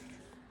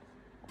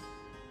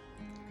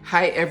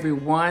Hi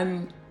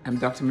everyone, I'm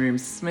Dr. Miriam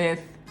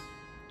Smith,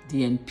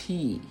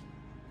 DNP.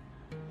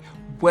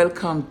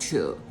 Welcome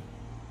to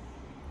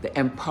the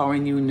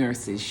Empowering New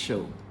Nurses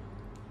show.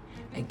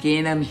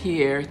 Again, I'm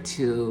here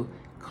to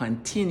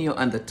continue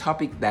on the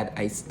topic that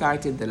I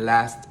started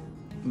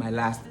my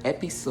last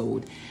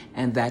episode,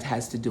 and that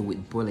has to do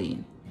with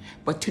bullying.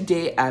 But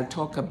today I'll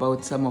talk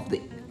about some of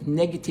the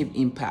negative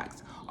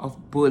impacts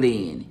of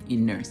bullying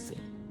in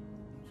nursing.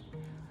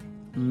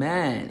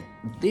 Man,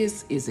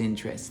 this is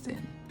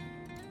interesting.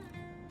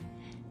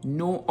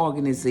 No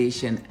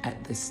organization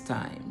at this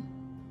time,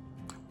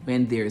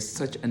 when there is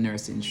such a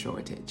nursing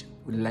shortage,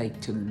 would like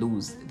to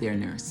lose their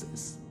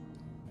nurses.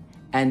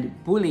 And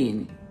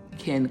bullying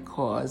can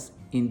cause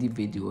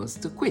individuals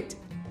to quit,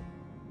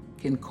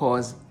 can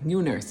cause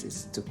new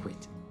nurses to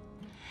quit.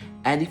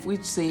 And if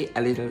we say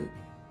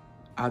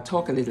I'll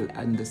talk a little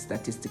on the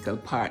statistical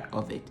part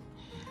of it.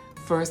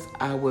 First,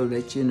 I will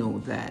let you know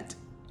that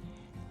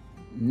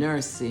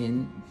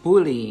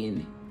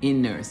bullying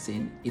in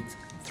nursing, it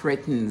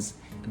threatens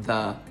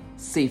the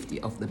safety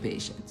of the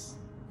patients.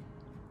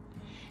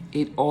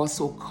 It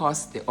also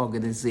costs the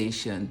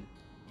organization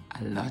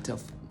a lot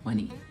of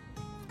money.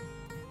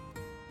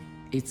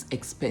 It's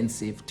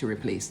expensive to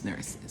replace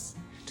nurses,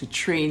 to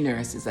train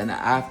nurses, and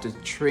after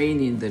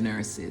training the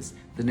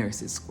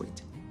nurses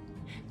quit.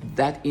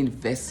 That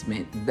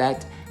investment,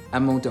 that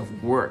amount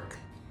of work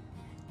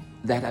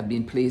that have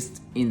been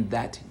placed in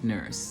that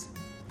nurse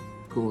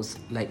goes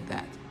like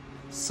that.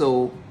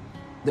 So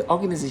the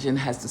organization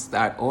has to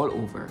start all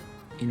over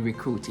in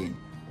recruiting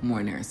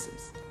more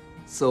nurses.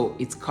 So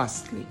it's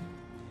costly.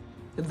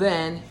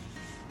 Then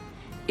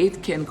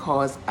it can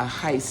cause a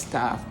high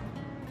staff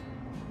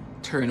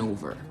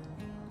turnover.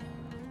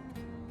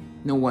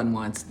 No one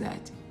wants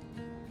that.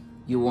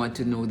 You want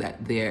to know that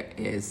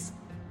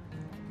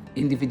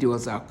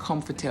individuals are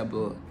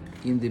comfortable,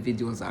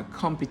 individuals are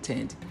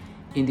competent,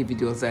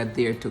 individuals are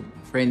there to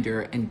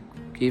render and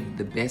give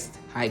the best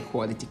high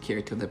quality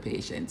care to the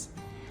patients.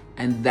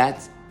 And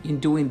in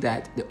doing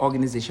that, the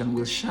organization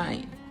will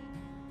shine.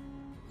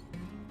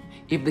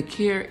 If the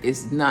care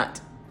is not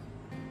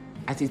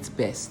at its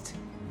best,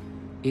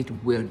 it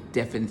will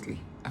definitely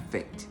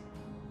affect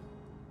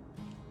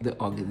the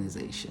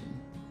organization.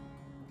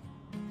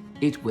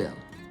 It will.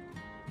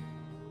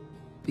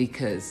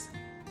 Because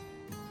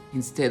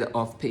instead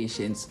of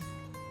patients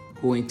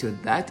going to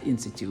that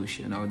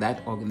institution or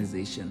that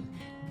organization,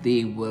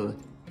 they will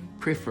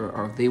prefer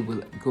or they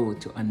will go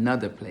to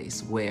another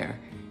place where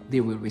they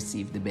will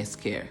receive the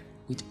best care,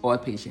 which all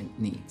patient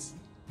needs.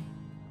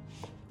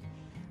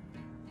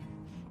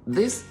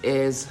 This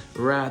is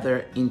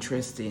rather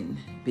interesting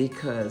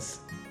because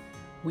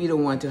we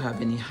don't want to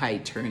have any high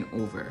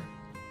turnover.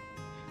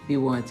 We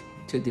want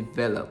to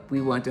develop,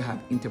 we want to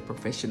have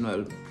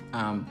interprofessional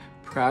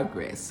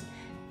progress,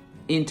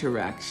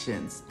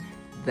 interactions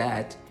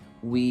that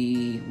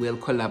we will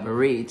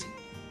collaborate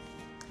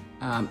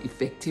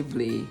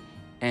effectively,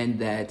 and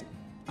that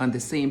on the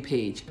same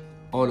page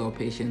all our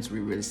patients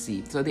will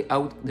receive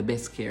the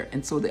best care,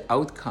 and so the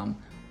outcome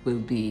will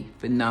be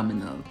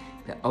phenomenal.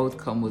 The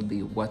outcome will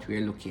be what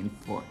we're looking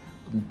for,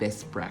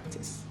 best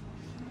practice.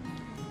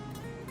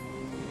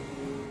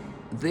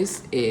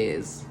 This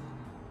is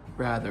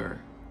rather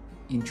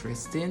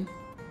interesting.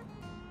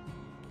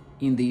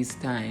 In these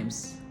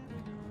times,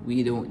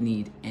 we don't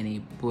need any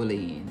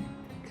bullying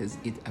because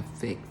it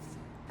affects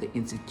the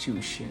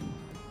institution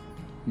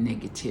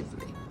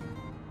negatively.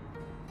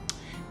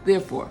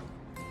 Therefore,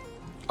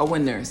 our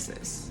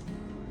nurses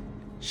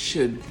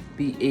should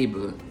be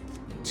able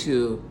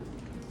to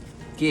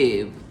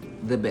give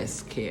the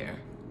best care.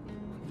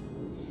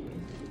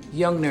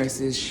 Young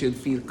nurses should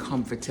feel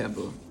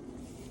comfortable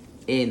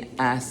in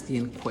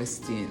asking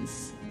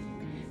questions.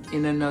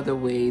 In another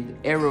way,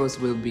 errors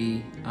will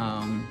be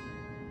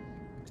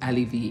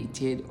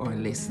alleviated or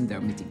lessened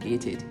or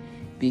mitigated,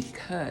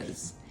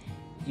 because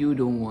you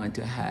don't want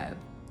to have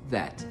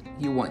that.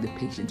 You want the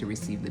patient to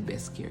receive the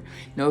best care.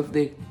 Now, if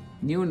the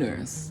new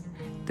nurse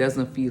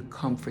doesn't feel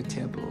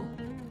comfortable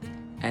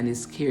and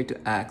is scared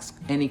to ask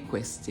any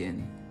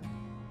question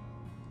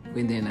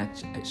when they're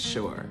not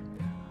sure,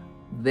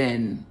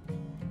 then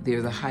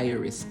there's a higher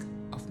risk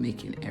of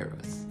making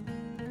errors,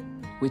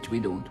 which we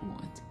don't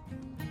want.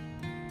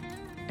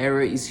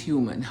 Error is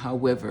human.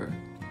 However,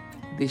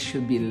 this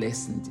should be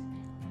lessened.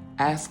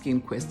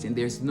 Asking questions,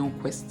 there's no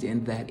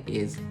question that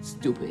is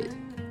stupid.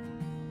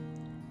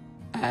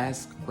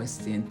 Ask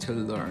question to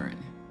learn.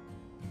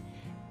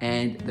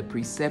 And the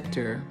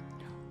preceptor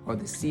or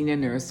the senior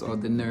nurse or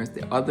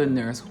the other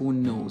nurse who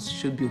knows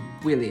should be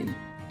willing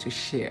to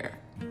share.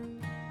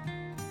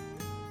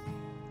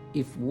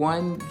 If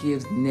one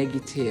gives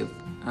negative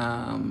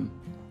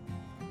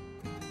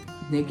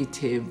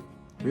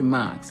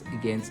remarks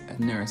against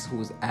a nurse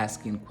who's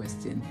asking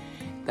questions,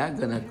 that's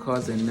gonna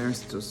cause a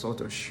nurse to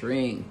sort of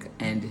shrink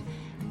and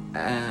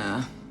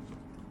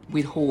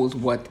withhold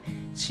what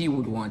she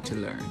would want to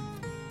learn.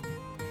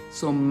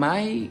 So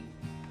my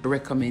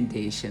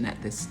recommendation at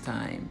this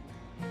time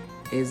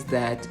is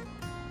that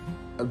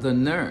the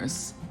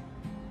nurse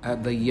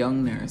the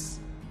young nurse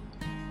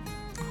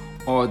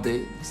or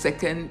the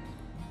second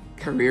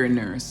career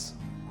nurse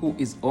who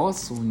is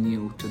also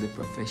new to the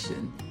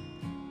profession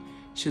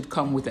should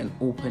come with an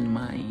open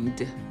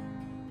mind,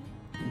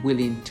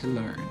 willing to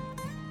learn.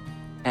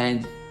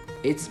 And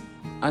it's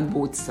on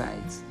both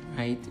sides,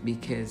 right?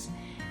 Because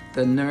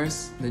the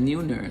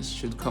new nurse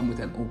should come with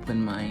an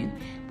open mind,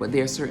 but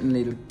there are certain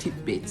little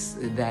tidbits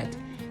that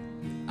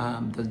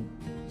the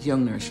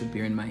young nurse should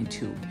bear in mind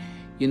too.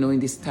 You know, in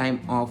this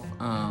time of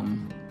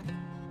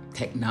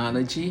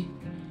technology,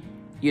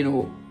 you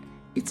know,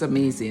 it's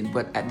amazing,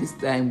 but at this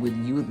time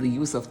with the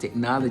use of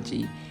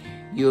technology,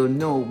 you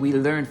know, we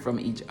learn from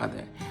each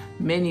other.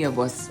 Many of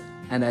us,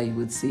 and I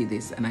would say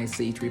this, and I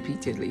say it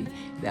repeatedly,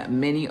 that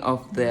many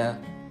of the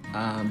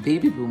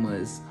baby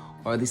boomers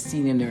or the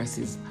senior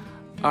nurses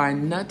are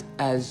not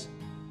as,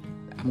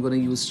 I'm going to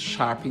use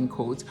sharp in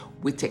quotes,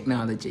 with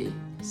technology.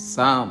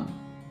 Some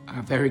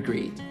are very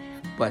great,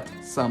 but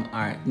some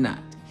are not.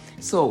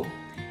 So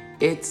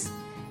it's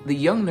the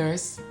young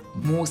nurse,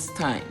 most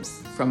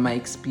times from my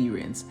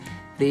experience,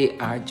 they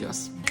are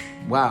just,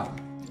 wow,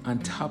 on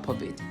top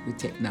of it with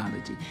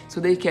technology. So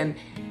they can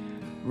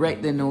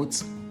write the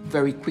notes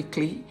very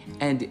quickly,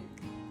 and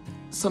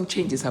some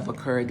changes have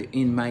occurred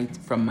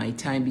from my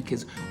time,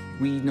 because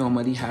we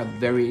normally have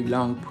very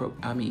long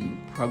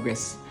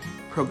progress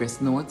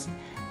notes,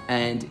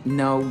 and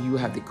now you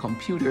have the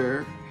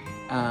computer.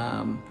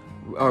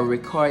 Our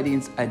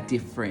recordings are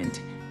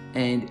different,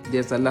 and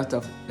there's a lot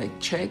of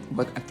check,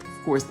 but of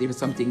course there's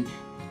something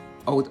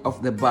out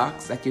of the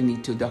box that you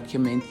need to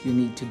document. You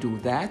need to do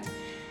that,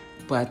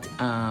 but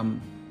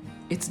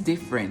it's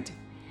different.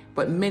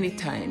 But many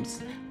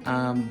times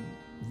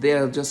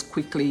they'll just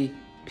quickly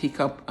pick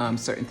up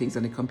certain things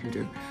on the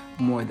computer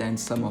more than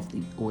some of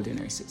the older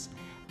nurses,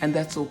 and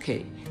that's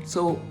okay.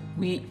 So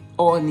we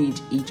all need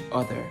each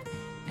other,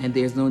 and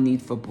there's no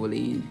need for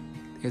bullying.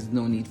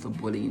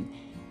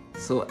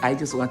 So I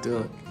just want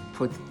to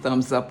put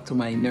thumbs up to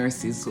my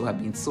nurses who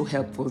have been so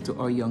helpful to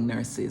our young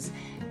nurses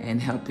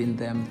and helping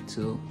them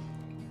to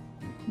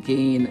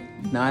gain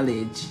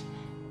knowledge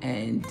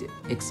and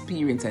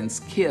experience and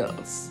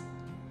skills.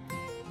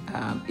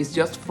 It's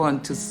just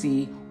fun to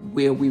see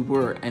where we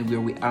were and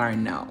where we are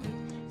now.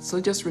 So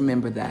just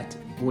remember that,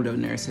 older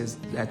nurses,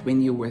 that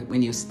when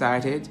you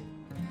started,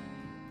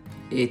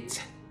 it's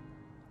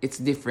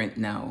different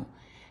now.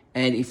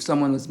 And if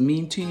someone was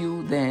mean to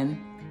you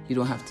then, you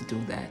don't have to do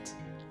that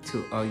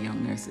to our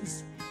young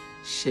nurses.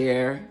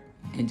 Share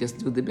and just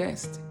do the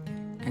best,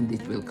 and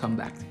it will come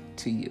back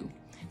to you.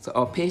 So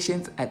our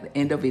patients, at the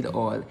end of it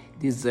all,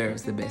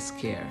 deserves the best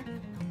care.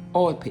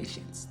 All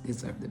patients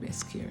deserve the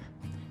best care.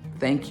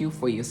 Thank you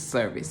for your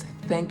service.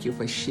 Thank you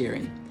for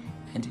sharing,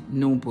 and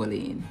no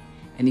bullying.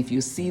 And if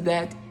you see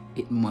that,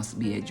 it must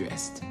be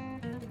addressed.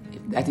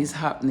 If that is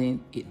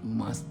happening, it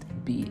must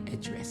be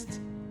addressed.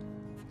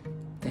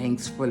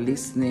 Thanks for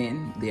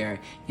listening. There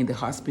in the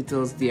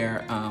hospitals,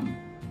 there are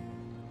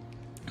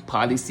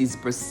policies,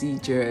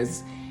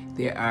 procedures,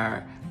 there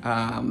are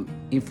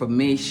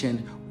information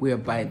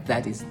whereby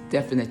that is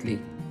definitely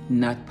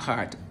not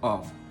part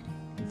of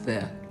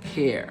the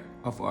care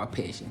of our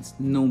patients.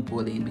 No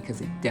bullying, because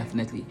it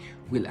definitely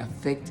will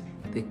affect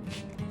the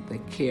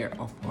care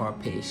of our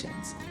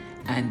patients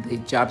and the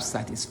job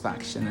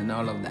satisfaction and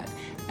all of that.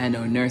 And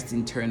our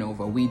nursing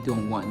turnover, we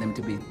don't want them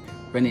to be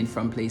running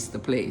from place to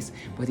place.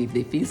 But if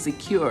they feel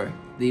secure,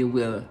 they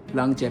will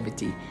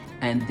longevity,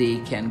 and they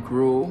can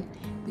grow,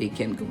 they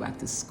can go back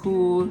to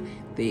school,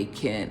 they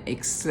can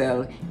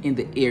excel in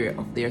the area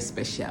of their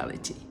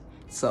specialty.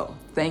 So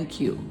thank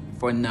you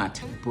for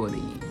not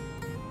bullying.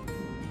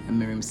 I'm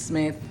Miriam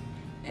Smith,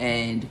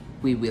 and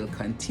we will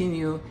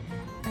continue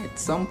at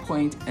some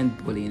point and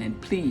bullying. And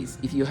please,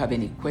 if you have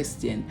any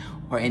question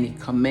or any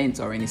comments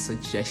or any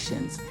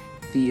suggestions,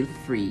 feel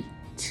free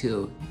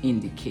to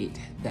indicate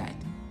that.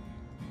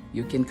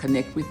 You can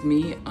connect with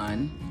me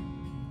on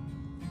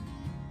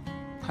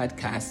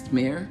Podcast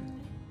Mayor,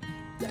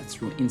 that's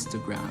through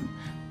Instagram,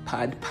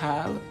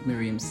 PodPal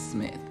Miriam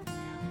Smith,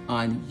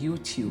 on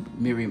YouTube,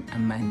 Miriam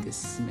Amanda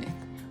Smith.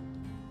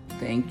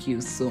 Thank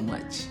you so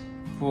much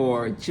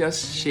for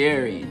just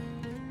sharing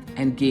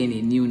and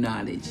gaining new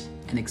knowledge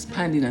and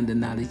expanding on the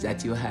knowledge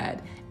that you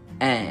had,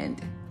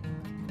 and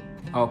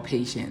our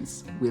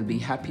patients will be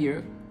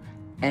happier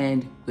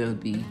and will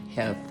be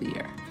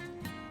healthier.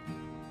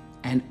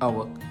 And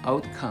our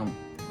outcome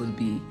will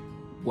be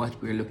what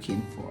we're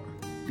looking for,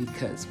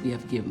 because we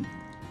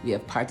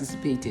have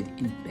participated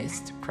in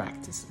best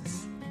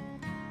practices.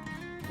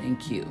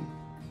 Thank you.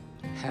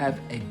 Have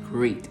a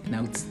great and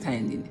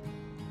outstanding,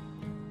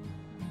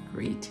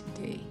 great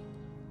day.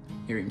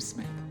 Miriam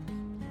Smith.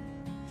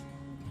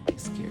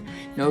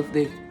 Now, if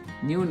the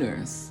new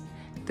nurse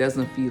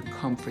doesn't feel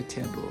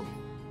comfortable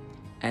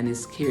and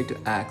is scared to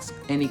ask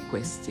any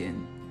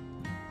question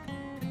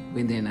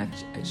when they're not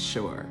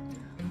sure,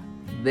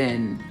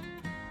 then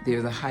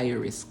there's a higher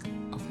risk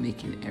of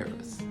making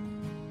errors,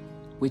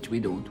 which we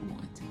don't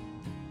want.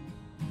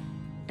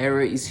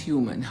 Error is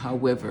human.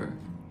 However,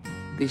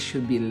 they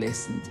should be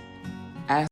lessened